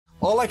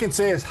All I can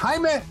say is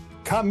Jaime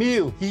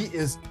Camil. He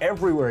is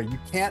everywhere. You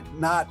can't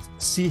not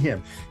see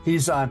him.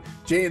 He's on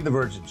Jane and the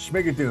Virgin,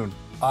 Schmigadoon,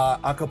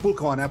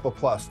 Acapulco on Apple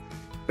Plus.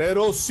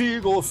 Pero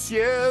sigo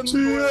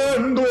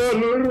siendo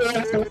el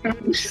rey.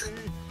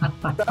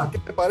 ¿Qué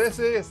te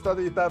parece?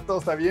 ¿Todo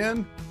está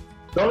bien?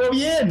 Todo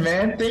bien,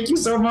 man. Thank you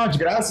so much.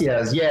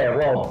 Gracias. Yeah,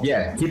 well,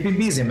 yeah, keeping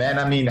busy, man.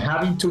 I mean,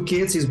 having 2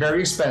 kids is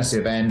very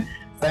expensive, and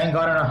thank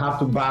God I don't have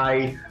to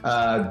buy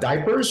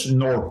diapers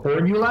nor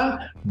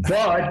formula,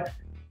 but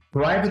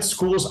private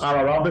schools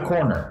are around the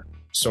corner.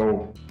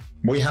 So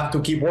we have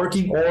to keep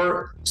working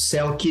or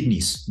sell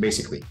kidneys,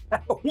 basically.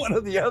 One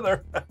or the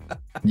other.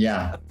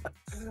 Yeah.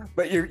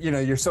 But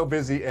you're so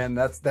busy, and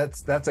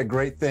that's a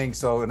great thing.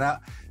 So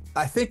now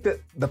I think that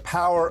the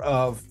power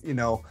of,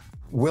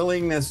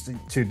 willingness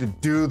to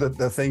do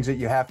the things that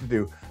you have to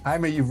do.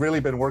 Jaime, you've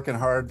really been working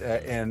hard,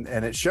 and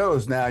it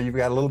shows now. You've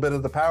got a little bit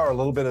of the power, a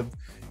little bit of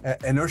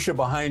inertia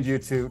behind you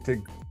to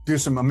do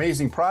some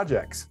amazing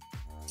projects.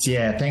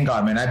 Yeah, thank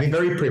God, man. I've been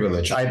very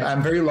privileged.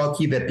 I'm very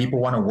lucky that people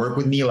want to work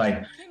with me.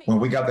 Like when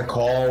we got the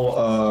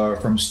call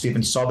from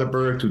Steven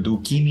Soderbergh to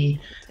do Kimi,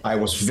 I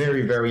was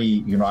very,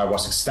 very, I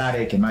was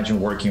ecstatic. Imagine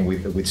working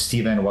with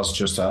Steven was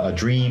just a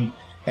dream.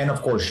 And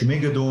of course,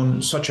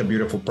 Schmigadoon, such a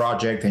beautiful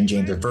project, and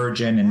Jane the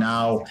Virgin, and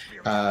now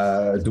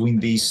doing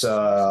this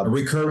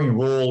recurring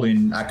role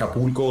in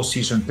Acapulco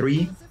season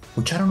 3,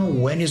 which I don't know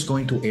when is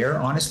going to air,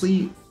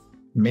 honestly.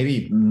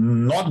 Maybe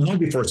not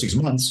before 6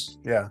 months.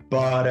 Yeah.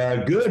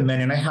 But good,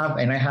 man. And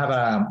I have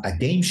a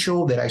game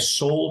show that I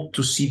sold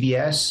to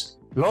CBS.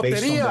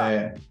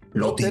 Lotería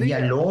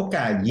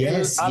Loca.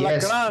 Yes, El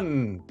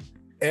Alacrán.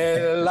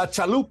 La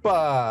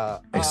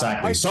Chalupa.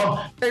 Exactly.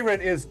 My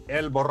favorite is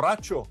El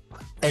Borracho.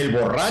 El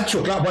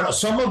Borracho. Well,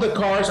 some of the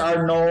cars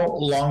are no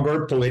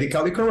longer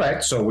politically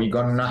correct, so we're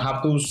gonna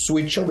have to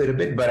switch a little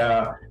bit, but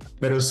I'm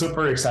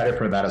super excited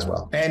for that as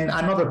well. And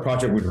another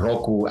project with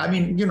Roku. I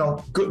mean,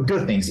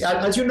 good things.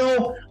 As you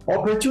know,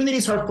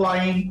 opportunities are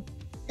flying,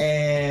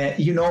 and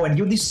and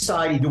you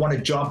decide if you want to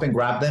jump and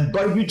grab them.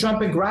 But if you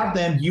jump and grab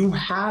them, you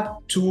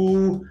have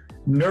to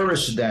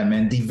nourish them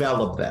and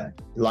develop them.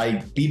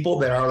 Like people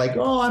that are like,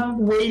 oh,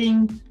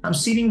 I'm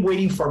sitting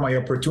waiting for my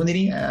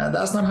opportunity.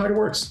 That's not how it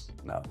works.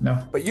 No.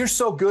 But you're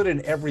so good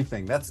in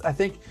everything. I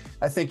think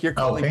your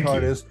calling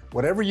card is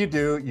whatever you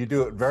do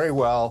it very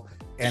well,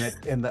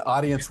 and the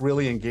audience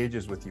really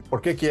engages with you.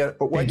 But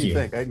what do you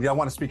think? I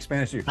want to speak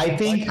Spanish to you. I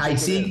think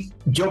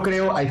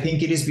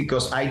it is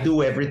because I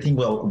do everything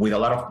with a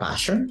lot of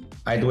passion.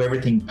 I do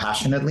everything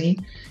passionately,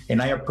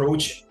 and I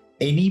approach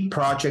any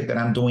project that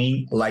I'm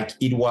doing like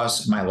it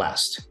was my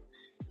last.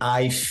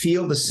 I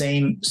feel the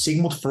same.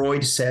 Sigmund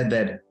Freud said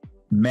that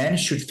men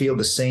should feel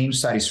the same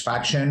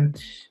satisfaction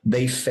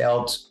they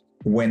felt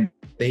when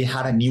they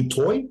had a new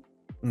toy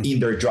in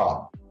their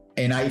job.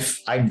 And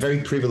I'm very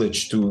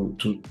privileged to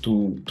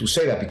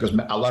say that, because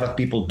a lot of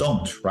people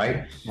don't,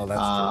 right? Well,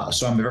 that's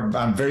so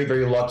I'm very,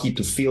 very lucky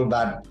to feel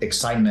that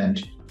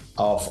excitement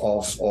of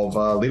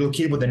a little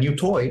kid with a new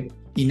toy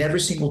in every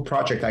single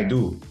project I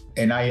do.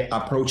 And I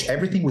approach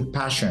everything with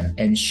passion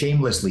and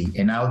shamelessly,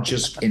 and I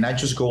just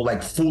go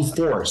like full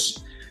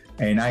force.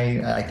 And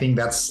I think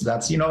that's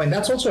and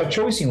that's also a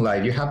choice in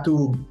life. You have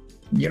to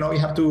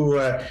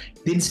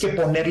tienes que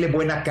ponerle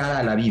buena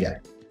cara a la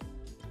vida.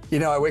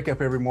 I wake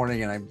up every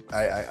morning and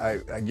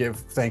I give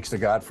thanks to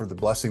God for the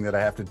blessing that I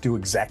have to do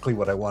exactly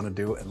what I want to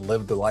do and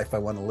live the life I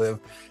want to live.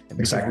 And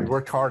exactly. We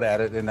worked hard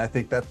at it, and I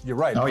think that you're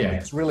right. Oh, yeah.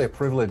 It's really a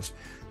privilege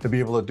to be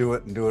able to do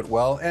it and do it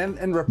well,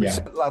 and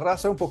represent la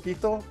raza un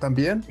poquito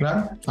también.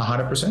 Claro,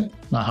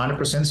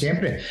 100%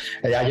 siempre.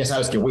 Ya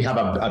sabes que we have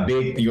a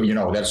big,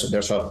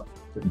 there's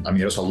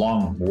a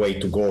long way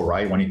to go,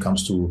 right, when it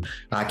comes to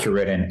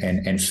accurate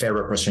and fair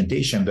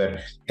representation, but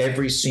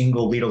every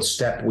single little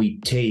step we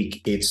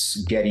take,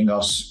 it's getting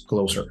us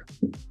closer.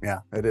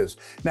 Yeah, it is.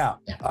 Now,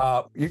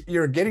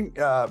 you're getting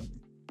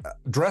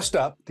dressed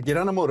up to get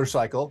on a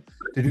motorcycle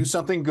to do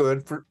something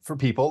good for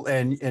people,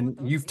 and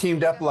you've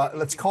teamed up,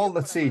 let's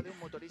see,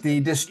 the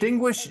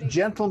Distinguished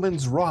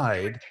Gentleman's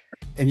Ride,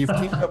 and you've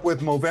teamed up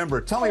with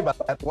Movember. Tell me about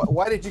that.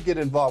 Why did you get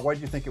involved? Why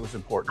did you think it was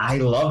important? I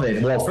love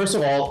it. Well, first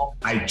of all,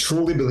 I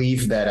truly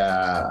believe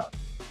that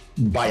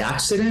by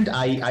accident,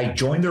 I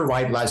joined the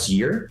ride last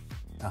year.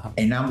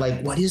 And I'm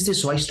like, what is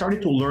this? So I started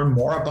to learn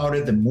more about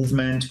it, the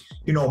movement.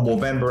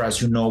 Movember,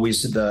 as you know,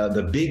 is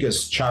the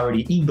biggest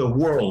charity in the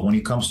world when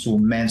it comes to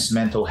men's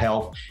mental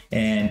health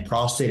and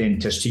prostate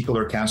and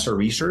testicular cancer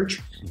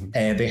research.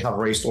 And they have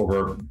raised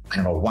over,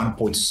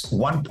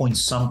 $1 point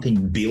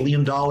something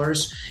billion.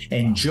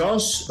 And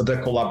just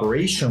the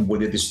collaboration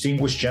with the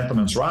Distinguished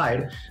Gentleman's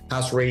Ride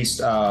has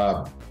raised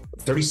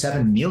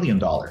 $37 million.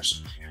 Wow.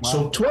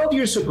 So 12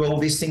 years ago,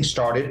 this thing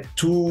started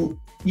to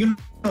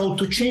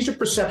change the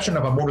perception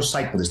of a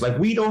motorcyclist. Like,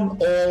 we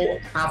don't all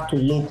have to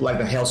look like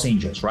the Hells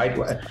Angels, right?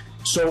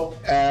 So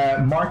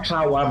Mark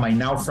Hawa, my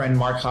now friend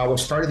Mark Hawa,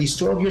 started this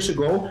 12 years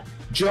ago.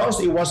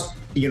 It was,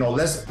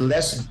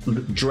 let's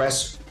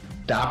dress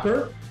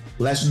dapper.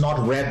 Let's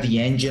not rev the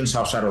engines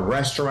outside of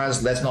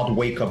restaurants. Let's not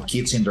wake up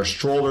kids in their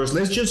strollers.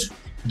 Let's just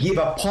give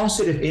a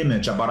positive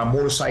image about a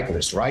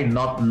motorcyclist, right?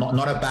 Not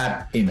a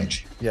bad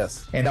image.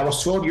 Yes. And that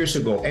was 12 years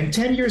ago. And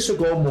 10 years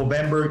ago,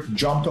 Movember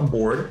jumped on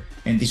board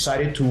and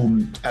decided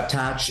to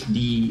attach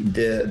the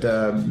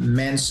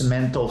men's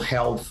mental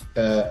health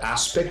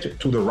aspect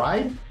to the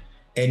ride.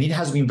 And it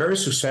has been very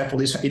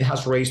successful. It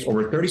has raised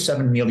over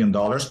 $37 million.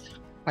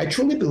 I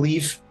truly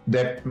believe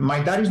that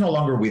my dad is no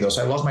longer with us.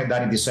 I lost my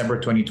dad in December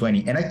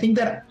 2020. And I think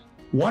that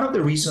one of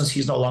the reasons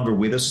he's no longer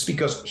with us is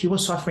because he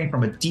was suffering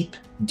from a deep,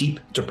 deep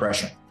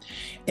depression.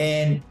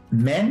 And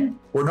men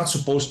were not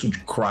supposed to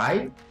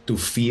cry, to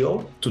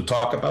feel, to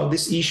talk about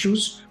these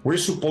issues. We're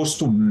supposed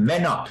to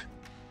man up,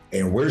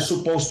 and we're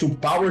supposed to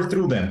power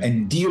through them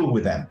and deal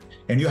with them.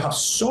 And you have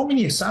so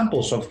many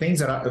examples of things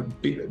that are,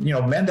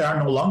 men that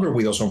are no longer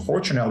with us,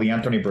 unfortunately,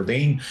 Anthony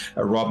Bourdain,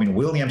 Robin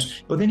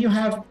Williams. But then you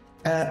have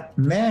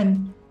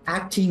men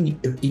acting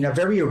in a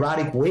very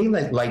erratic way,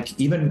 like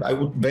even I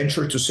would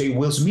venture to say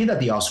Will Smith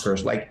at the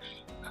Oscars. Like,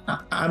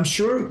 I'm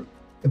sure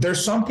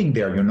there's something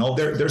there,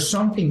 there's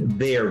something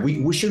there.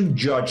 We shouldn't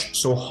judge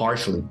so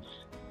harshly.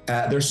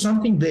 There's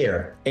something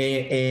there,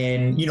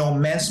 and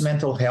men's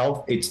mental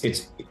health. It's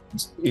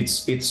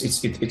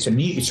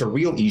a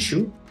real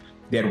issue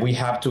that we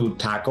have to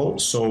tackle.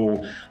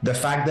 So the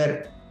fact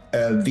that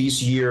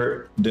this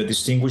year the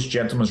Distinguished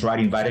Gentleman's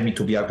Ride invited me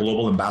to be a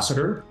global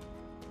ambassador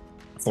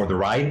for the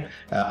ride.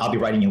 I'll be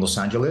riding in Los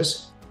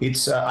Angeles.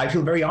 I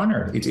feel very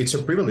honored. It's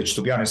a privilege,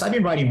 to be honest. I've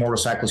been riding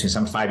motorcycles since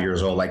I'm 5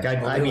 years old. Like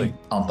I've been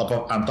on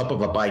top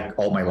of a bike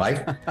all my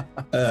life.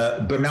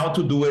 But now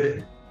to do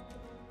it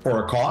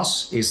for a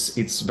cause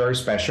it's very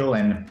special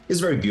and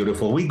it's very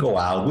beautiful. We go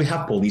out, we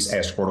have police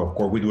escort, of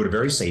course. We do it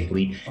very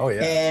safely. Oh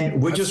yeah.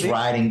 And we're just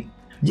riding.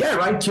 Yeah,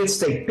 right. Kids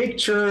take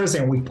pictures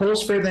and we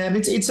post for them.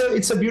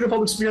 It's a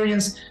beautiful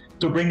experience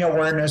to bring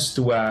awareness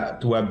to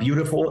a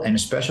beautiful and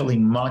especially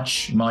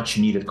much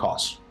needed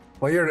cause.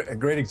 Well, you're a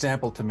great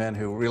example to men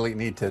who really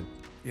need to,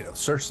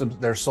 search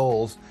their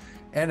souls.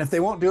 And if they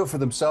won't do it for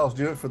themselves,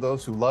 do it for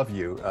those who love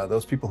you,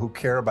 those people who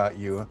care about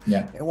you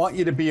and want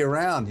you to be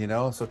around,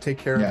 So take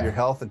care of your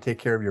health and take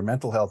care of your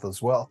mental health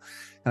as well.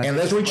 And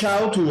let's reach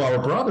out to our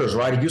brothers,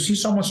 right? If you see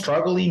someone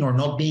struggling or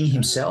not being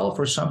himself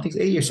or something,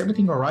 hey, is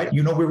everything all right?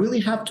 We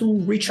really have to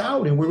reach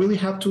out and we really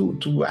have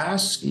to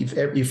ask if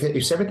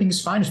everything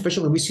is fine,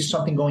 especially if we see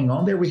something going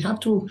on there. We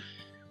have to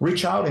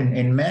reach out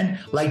and men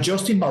like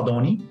Justin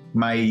Baldoni,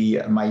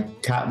 my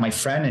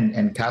friend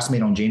and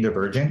castmate on Jane the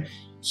Virgin.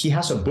 He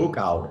has a book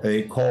out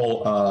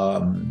called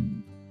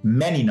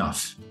Men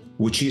Enough,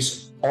 which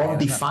is on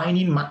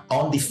defining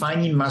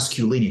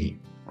masculinity.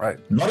 Right.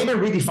 Not even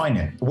redefine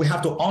it. We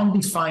have to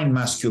undefine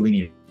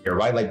masculinity,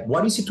 right? Like,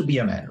 what is it to be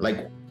a man?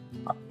 Like,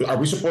 are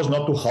we supposed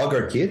not to hug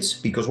our kids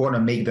because we want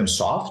to make them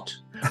soft?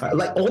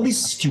 Like all these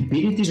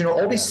stupidities,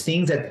 all these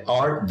things that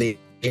are there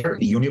in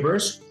the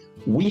universe.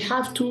 We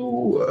have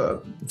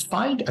to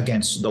fight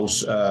against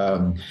those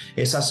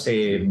esas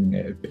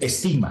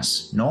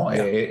estigmas, no?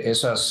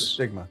 Esas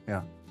stigma,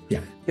 yeah.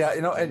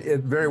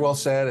 And very well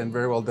said and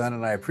very well done.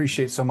 And I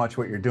appreciate so much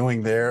what you're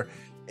doing there.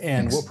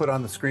 And we'll put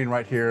on the screen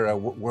right here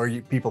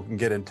where people can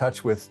get in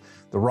touch with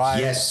the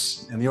ride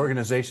and the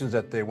organizations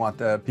that they want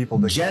people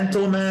to.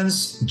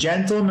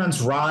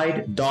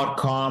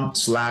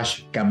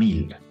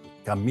 Gentlemansride.com/Camil.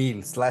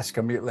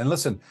 Camil. And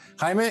listen,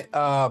 Jaime,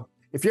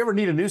 if you ever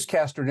need a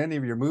newscaster in any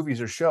of your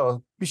movies or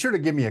shows, be sure to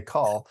give me a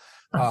call.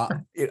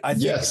 I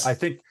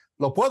think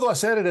lo puedo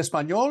hacer en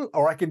español,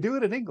 or I can do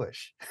it in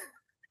English.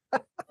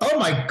 Oh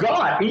my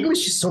God,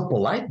 English is so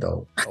polite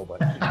though. Oh,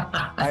 but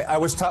I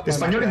was taught.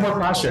 Español is more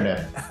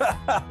passionate.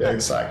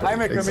 Exactly.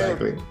 Jaime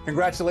Camil,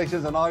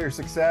 congratulations on all your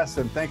success,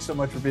 and thanks so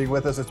much for being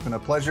with us. It's been a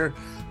pleasure.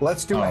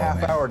 Let's do a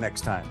half hour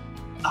next time.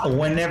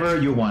 Whenever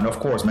you want, of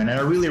course, man. And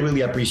I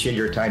really appreciate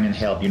your time and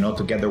help,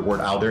 to get the word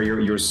out there.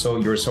 You're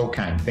so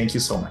kind. Thank you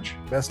so much.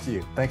 Best to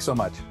you. Thanks so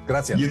much.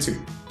 Gracias. You too.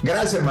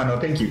 Gracias, hermano.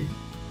 Thank you.